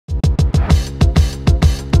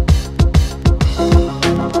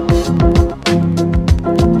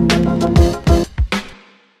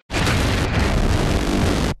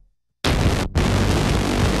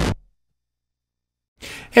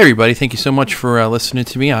Hey everybody, thank you so much for listening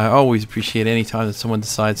to me. I always appreciate any time that someone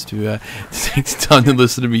decides to take the time to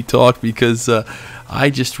listen to me talk, because I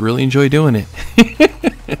just really enjoy doing it.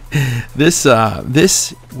 This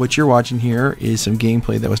what you're watching here is some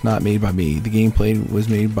gameplay that was not made by me. The gameplay was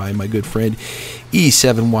made by my good friend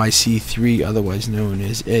E7YC3, otherwise known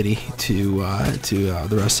as Eddie to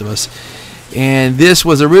the rest of us. And this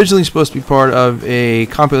was originally supposed to be part of a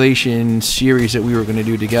compilation series that we were going to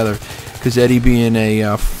do together, because Eddie being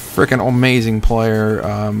a freaking amazing player,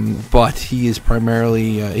 but he is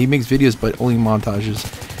primarily he makes videos but only montages.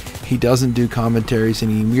 He doesn't do commentaries,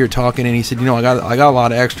 and we were talking, and he said, you know, I got a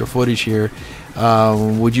lot of extra footage here.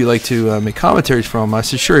 Would you like to make commentaries from? I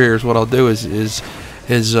said, sure. Here's what I'll do is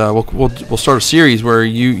we'll start a series where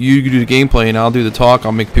you do the gameplay and I'll do the talk.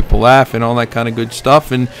 I'll make people laugh and all that kind of good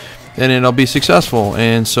stuff, and it'll be successful.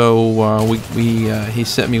 And so he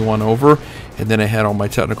sent me one over, and then I had all my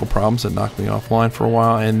technical problems that knocked me offline for a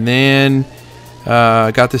while, and then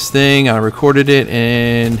I got this thing, I recorded it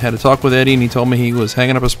and had a talk with Eddie, and he told me he was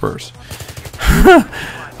hanging up his spurs.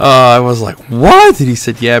 I was like, what? And he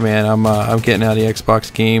said, yeah man, I'm getting out of the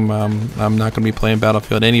Xbox game. I'm not going to be playing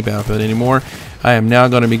Battlefield anymore. I am now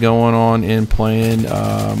going to be going on and playing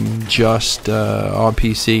just on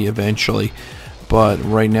PC eventually, but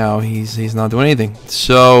right now he's not doing anything.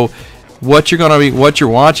 So what you're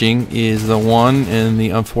watching is the one and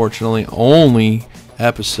the unfortunately only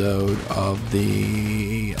episode of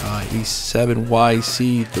the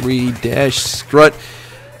E7YC3-Strut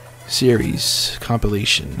series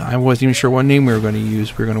compilation. I wasn't even sure what name we were going to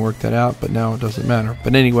use. We were going to work that out, but now it doesn't matter.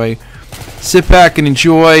 But anyway, sit back and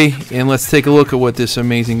enjoy, and let's take a look at what this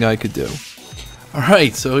amazing guy could do.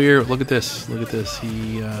 Alright, so here, look at this. Look at this.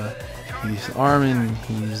 He's arming,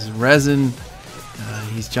 he's resin,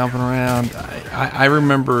 he's jumping around. I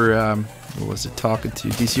remember, what was it, talking to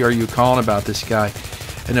DCRU calling about this guy,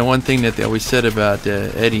 and the one thing that they always said about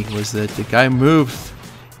Eddie was that the guy moves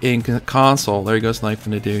in console. There he goes,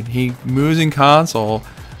 knifing the dude. He moves in console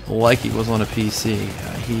like he was on a PC.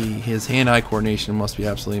 His hand-eye coordination must be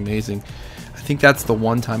absolutely amazing. I think that's the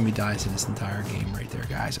one time he dies in this entire game right there,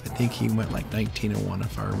 guys. I think he went like 19-1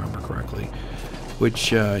 if I remember correctly,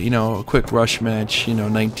 which you know, a quick rush match, you know,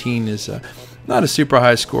 19 is not a super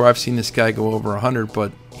high score. I've seen this guy go over 100,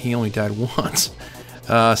 but he only died once.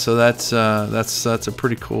 So that's a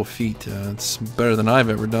pretty cool feat. It's better than I've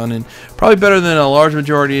ever done, and probably better than a large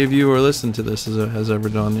majority of you who are listening to this has ever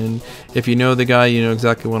done. And if you know the guy, you know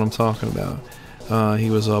exactly what I'm talking about.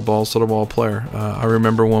 He was a balls to the wall player. I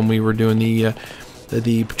remember when we were doing the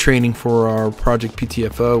training for our project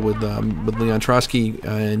PTFO with Leon Trotsky,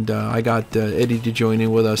 and I got Eddie to join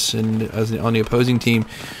in with us and on the opposing team.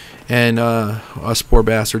 And us poor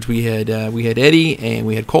bastards, we had Eddie, and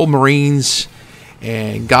we had Cold Marines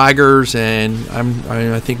and Geigers, and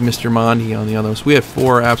I think Mr. Mondi on the others. We had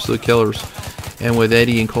 4 absolute killers, and with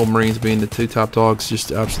Eddie and Cold Marines being the 2 top dogs,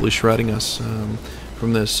 just absolutely shredding us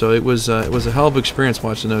from this. So it was a hell of an experience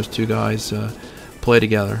watching those 2 guys play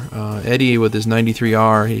together. Eddie with his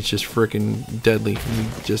 93R, he's just freaking deadly. He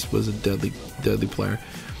just was a deadly player.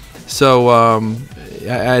 So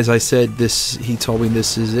as I said, he told me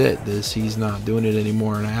this is it. He's not doing it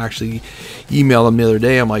anymore. And I actually emailed him the other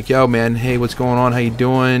day. I'm like, yo man, hey, what's going on? How you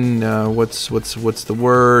doing? What's the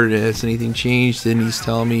word? Has anything changed? And he's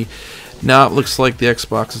telling me, no, it looks like the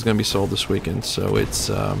Xbox is going to be sold this weekend. So it's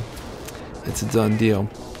a done deal.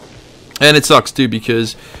 And it sucks too,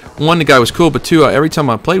 because 1, the guy was cool, but 2, every time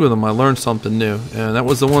I played with him, I learned something new. And that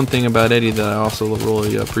was the one thing about Eddie that I also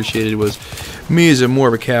really appreciated, was me as more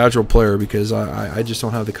of a casual player, because I just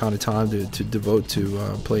don't have the kind of time to devote to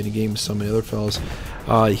playing the game with some of the other fellas.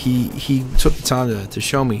 He took the time to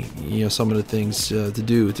show me, you know, some of the things to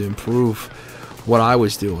do to improve what I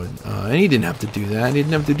was doing. And he didn't have to do that. He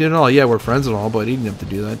didn't have to do it at all. Yeah, we're friends and all, but he didn't have to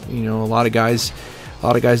do that. You know, a lot of guys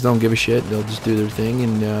don't give a shit. They'll just do their thing,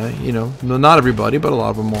 and you know, not everybody, but a lot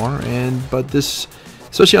of them are. But this,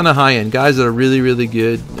 especially on the high end, guys that are really, really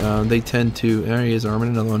good, they tend to. There he is, arming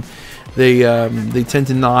another one. They tend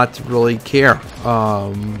to not really care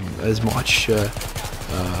as much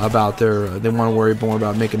about their. They want to worry more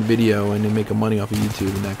about making video and then making money off of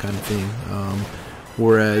YouTube and that kind of thing.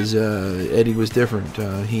 Whereas Eddie was different.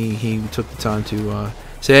 He took the time to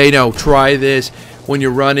say, hey, no, try this. When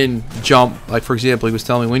you're running, jump. Like, for example, he was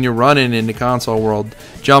telling me, when you're running in the console world,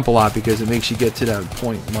 jump a lot, because it makes you get to that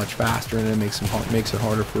point much faster, and it makes it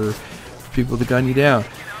harder for people to gun you down.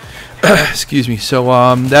 Excuse me.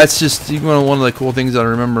 So that's just one of the cool things that I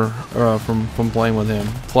remember from playing with him.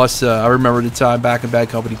 Plus, I remember the time back in Bad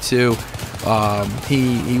Company 2,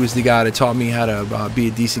 he was the guy that taught me how to be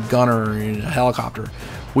a decent gunner in a helicopter.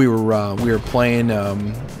 we were playing.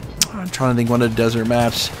 I'm trying to think one of the desert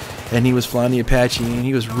maps, and he was flying the Apache, and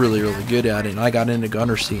he was really good at it. And I got in the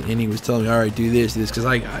gunner seat, and he was telling me, "All right, do this," because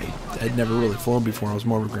I had never really flown before. I was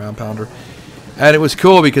more of a ground pounder, and it was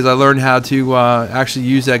cool because I learned how to actually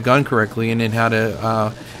use that gun correctly, and then how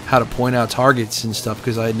to point out targets and stuff,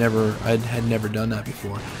 because I had never done that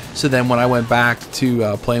before. So then when I went back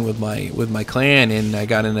to playing with my clan, and I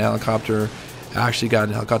got in a helicopter. I actually got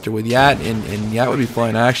in a helicopter with Yat, and Yat would be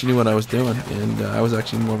flying. I actually knew what I was doing, and I was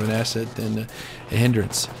actually more of an asset than a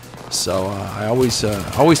hindrance. So I always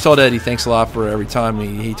told Eddie thanks a lot for every time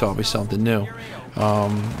he taught me something new.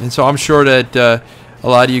 And so I'm sure that a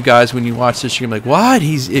lot of you guys, when you watch this, you're gonna be like, "What?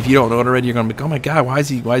 If you don't know it already, you're gonna be like, oh my God, why is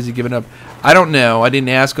he giving up?" I don't know. I didn't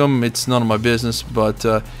ask him. It's none of my business. But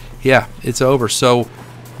yeah, it's over. So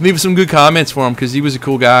leave some good comments for him, because he was a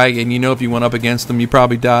cool guy, and if you went up against him, you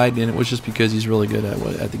probably died, and it was just because he's really good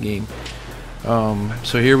at the game.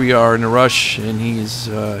 So here we are in a rush, and he's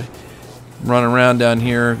running around down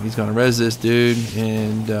here. He's gonna res this dude,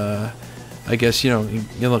 and I guess you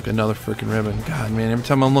look, another freaking ribbon. God, man, every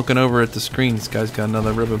time I'm looking over at the screen, this guy's got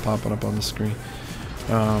another ribbon popping up on the screen.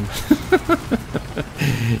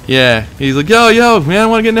 Yeah, he's like, yo, man, I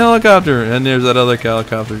want to get in a helicopter, and there's that other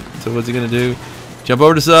helicopter. So what's he gonna do? Jump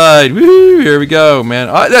over the side. Woo! Here we go, man.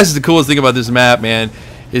 That's the coolest thing about this map, man.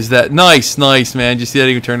 Is that nice, man? Just see that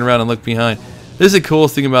he can turn around and look behind. This is the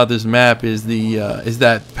coolest thing about this map is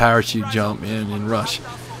that parachute jump, man, in Rush.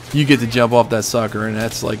 You get to jump off that sucker, and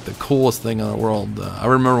that's like the coolest thing in the world. I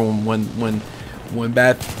remember when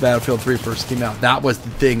Battlefield 3 first came out, that was the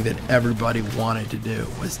thing that everybody wanted to do,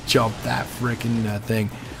 was jump that freaking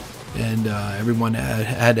thing, and everyone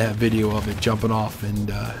had to have video of it jumping off.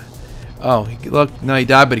 And oh, look, no, he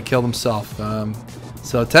died, but he killed himself.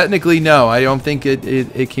 So technically, no, I don't think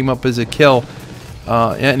it came up as a kill.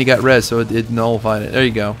 And he got res, so it nullified it. There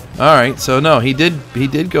you go. All right, so no, he did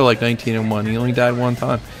go like 19-1. He only died one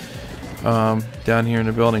time down here in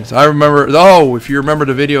the buildings. I remember. Oh, if you remember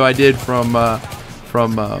the video I did from the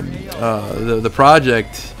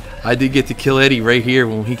project, I did get to kill Eddie right here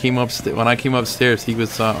when he came when I came upstairs. He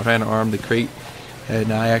was trying to arm the crate,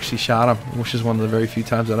 and I actually shot him, which is one of the very few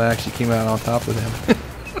times that I actually came out on top of him.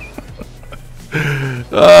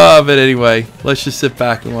 But anyway, let's just sit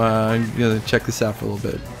back and I'm gonna check this out for a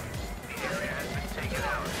little bit.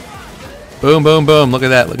 Boom, boom, boom! Look at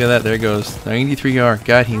that! Look at that! There it goes. 93 yard.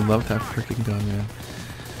 God, he loved that freaking gun, man.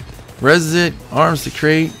 Reses it, arms the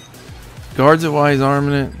crate, guards it while he's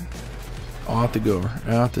arming it. Out the door,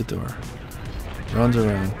 out the door. Runs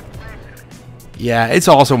around. Yeah, it's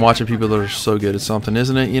awesome watching people that are so good at something,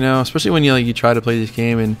 isn't it? Especially when you try to play this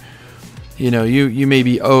game and you may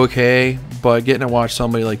be okay, but getting to watch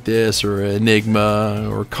somebody like this, or Enigma,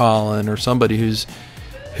 or Colin, or somebody who's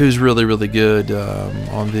really good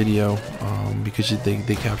on video, because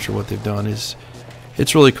they capture what they've done, it's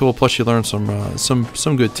really cool. Plus you learn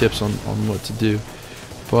some good tips on what to do.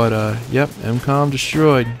 But yep, MCOM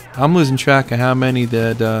destroyed. I'm losing track of how many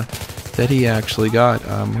that he actually got.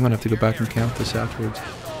 I'm gonna have to go back and count this afterwards.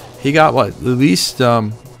 He got what, at least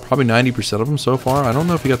probably 90% of them so far. I don't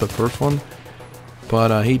know if he got the first one,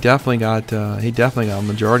 but he definitely got a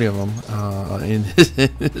majority of them in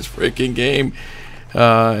this freaking game.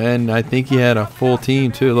 And I think he had a full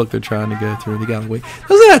team too. Look, they're trying to go through. They gotta wait.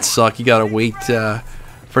 Doesn't that suck? You gotta wait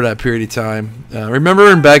for that period of time.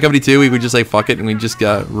 Remember in Bad Company 2, we would just say fuck it, and we just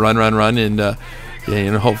run,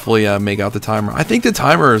 and hopefully make out the timer. I think the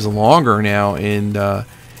timer is longer now in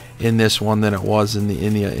this one than it was in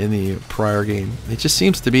the prior game. It just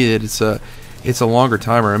seems to be that it's a longer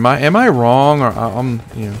timer. Am I wrong, or I'm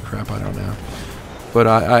crap? I don't know. But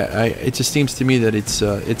it just seems to me that it's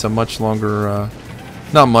a much longer,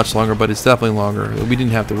 not much longer, but it's definitely longer. We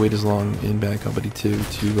didn't have to wait as long in Bad Company 2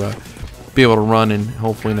 to be able to run and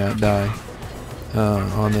hopefully not die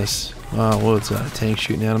on this. What's that? A tank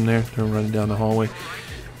shooting at him there? They're running down the hallway.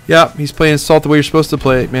 Yeah, he's playing Assault the way you're supposed to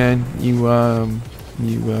play it, man. You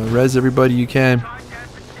res everybody you can.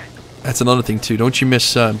 That's another thing too. Don't you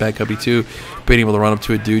miss Bad Company 2 being able to run up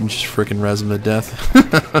to a dude and just freaking res him to death?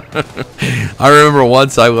 I remember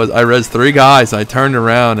once I res 3 guys, and I turned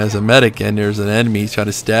around as a medic, and there's an enemy trying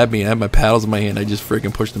to stab me, and I had my paddles in my hand. I just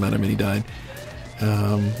freaking pushed him at him, and he died.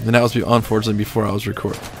 And that was unfortunately before I was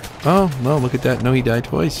recording. Oh no! Look at that. No, he died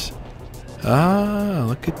twice. Ah,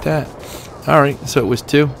 look at that. All right, so it was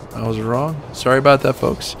 2. I was wrong. Sorry about that,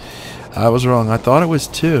 folks. I was wrong. I thought it was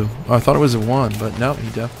 2. I thought it was a 1, but no, he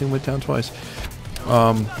definitely went down twice.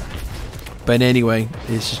 But anyway,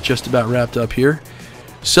 this is just about wrapped up here.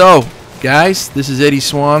 So, Guys, this is Eddie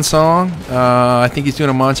Swan song. I think he's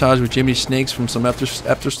doing a montage with Jimmy Snakes from some extra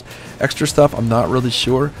stuff. I'm not really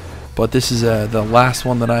sure, but this is the last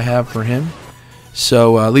one that I have for him.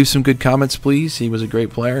 So leave some good comments, please. He was a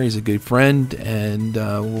great player. He's a good friend, and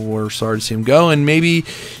we're sorry to see him go. And maybe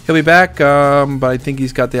he'll be back, but I think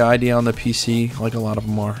he's got the idea on the PC, like a lot of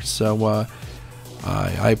them are. So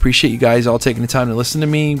I appreciate you guys all taking the time to listen to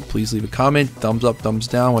me. Please leave a comment, thumbs up, thumbs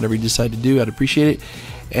down, whatever you decide to do. I'd appreciate it.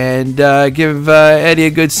 And give Eddie a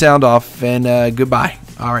good sound off, and goodbye.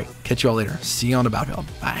 All right, catch you all later. See you on the battlefield.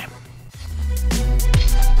 Bye.